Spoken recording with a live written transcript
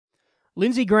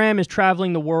Lindsey Graham is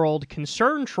traveling the world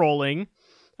concern trolling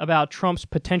about Trump's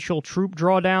potential troop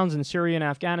drawdowns in Syria and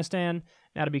Afghanistan.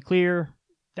 Now, to be clear,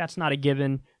 that's not a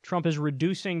given. Trump is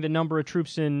reducing the number of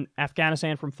troops in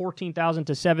Afghanistan from 14,000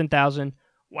 to 7,000.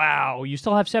 Wow, you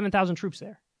still have 7,000 troops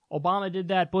there. Obama did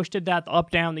that, Bush did that, the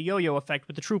up-down, the yo-yo effect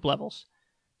with the troop levels.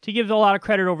 To give a lot of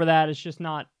credit over that, it's just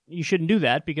not, you shouldn't do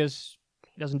that because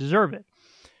he doesn't deserve it.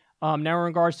 Now, in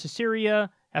regards to Syria,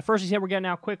 at first he said we're getting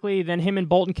out quickly, then him and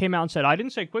Bolton came out and said, I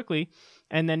didn't say quickly,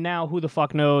 and then now who the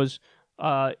fuck knows,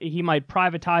 he might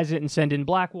privatize it and send in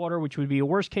Blackwater, which would be a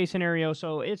worst-case scenario,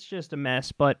 so it's just a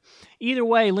mess. But either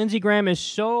way, Lindsey Graham is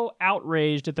so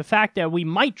outraged at the fact that we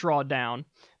might draw down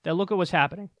that look at what's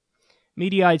happening.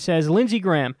 Mediaite says, Lindsey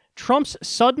Graham, Trump's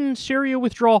sudden Syria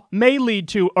withdrawal may lead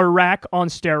to Iraq on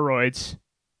steroids.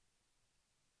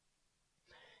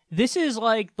 This is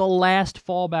like the last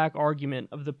fallback argument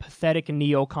of the pathetic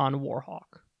neocon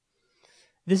warhawk.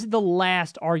 This is the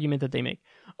last argument that they make.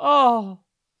 Oh,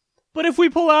 but if we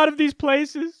pull out of these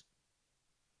places,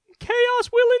 chaos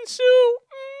will ensue.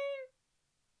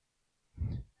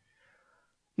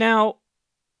 Now,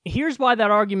 here's why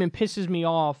that argument pisses me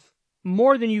off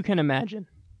more than you can imagine.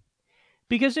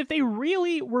 Because if they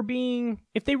really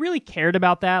cared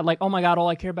about that, like, oh my God, all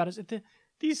I care about is that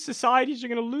these societies are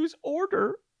going to lose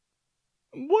order.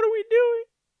 What are we doing?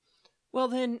 Well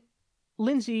then,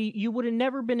 Lindsey, you would have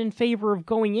never been in favor of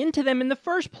going into them in the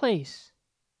first place.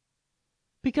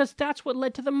 Because that's what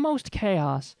led to the most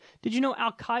chaos. Did you know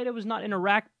Al-Qaeda was not in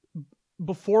Iraq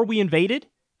before we invaded?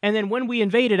 And then when we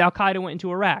invaded, Al-Qaeda went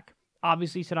into Iraq.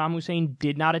 Obviously, Saddam Hussein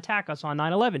did not attack us on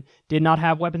 9/11, did not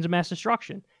have weapons of mass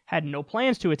destruction, had no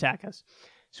plans to attack us.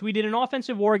 So we did an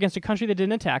offensive war against a country that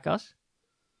didn't attack us.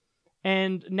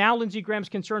 And now Lindsey Graham's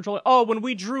concerned, oh, when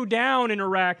we drew down in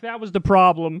Iraq, that was the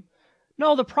problem.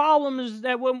 No, the problem is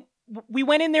that when we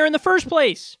went in there in the first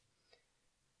place.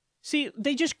 See,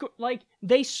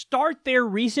 they start their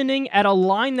reasoning at a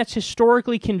line that's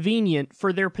historically convenient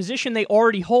for their position they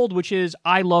already hold, which is,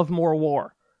 I love more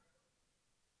war.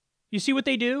 You see what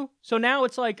they do? So now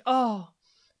it's like, oh,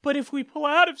 but if we pull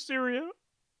out of Syria,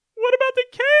 what about the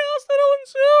chaos that'll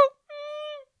ensue?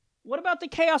 What about the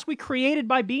chaos we created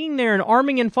by being there and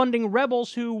arming and funding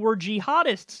rebels who were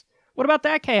jihadists? What about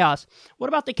that chaos? What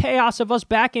about the chaos of us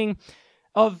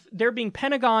of there being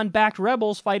Pentagon-backed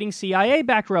rebels fighting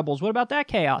CIA-backed rebels? What about that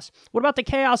chaos? What about the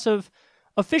chaos of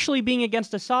officially being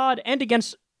against Assad and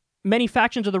against many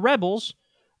factions of the rebels?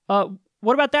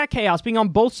 What about that chaos, being on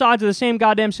both sides of the same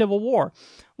goddamn civil war?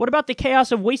 What about the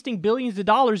chaos of wasting billions of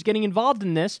dollars getting involved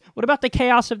in this? What about the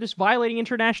chaos of this violating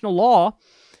international law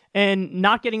and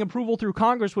not getting approval through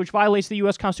Congress, which violates the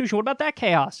U.S. Constitution? What about that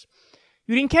chaos?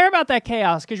 You didn't care about that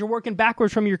chaos because you're working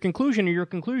backwards from your conclusion, and your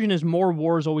conclusion is more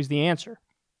war is always the answer.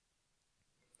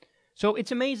 So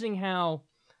it's amazing how,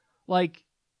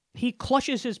 he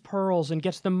clutches his pearls and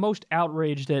gets the most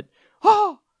outraged at,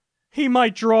 he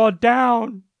might draw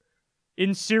down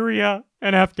in Syria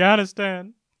and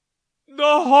Afghanistan.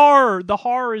 The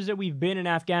horror is that we've been in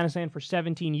Afghanistan for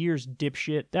 17 years,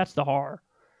 dipshit. That's the horror.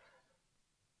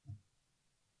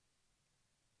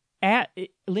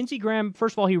 Lindsey Graham,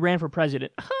 first of all, he ran for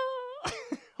president.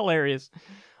 Hilarious.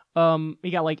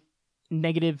 He got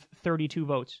negative 32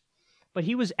 votes. But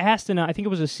he was asked in, I think it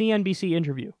was a CNBC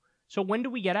interview, so when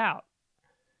do we get out?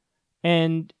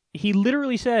 And he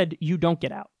literally said, you don't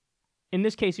get out. In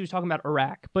this case, he was talking about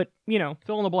Iraq, but,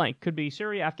 fill in the blank. Could be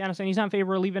Syria, Afghanistan. He's not in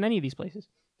favor of leaving any of these places.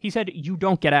 He said, you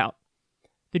don't get out.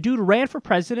 The dude ran for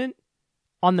president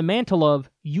on the mantle of,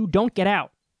 you don't get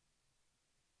out.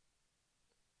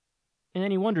 And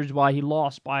then he wonders why he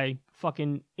lost by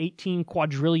fucking 18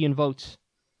 quadrillion votes.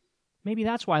 Maybe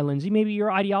that's why, Lindsey. Maybe your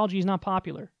ideology is not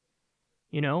popular.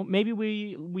 Maybe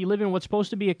we live in what's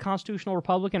supposed to be a constitutional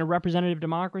republic and a representative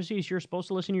democracy, so you're supposed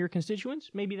to listen to your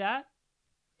constituents? Maybe that?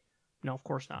 No, of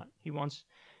course not. He wants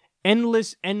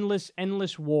endless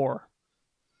war.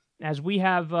 As we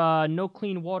have no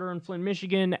clean water in Flint,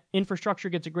 Michigan, infrastructure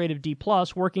gets a grade of D+,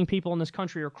 working people in this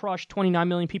country are crushed, 29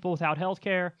 million people without health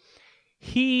care.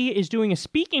 He is doing a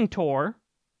speaking tour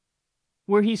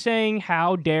where he's saying,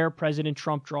 how dare President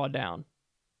Trump draw down?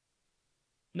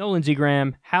 No, Lindsey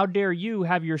Graham, how dare you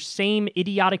have your same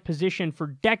idiotic position for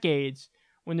decades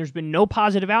when there's been no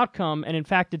positive outcome, and in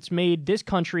fact it's made this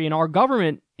country and our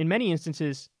government, in many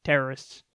instances, terrorists.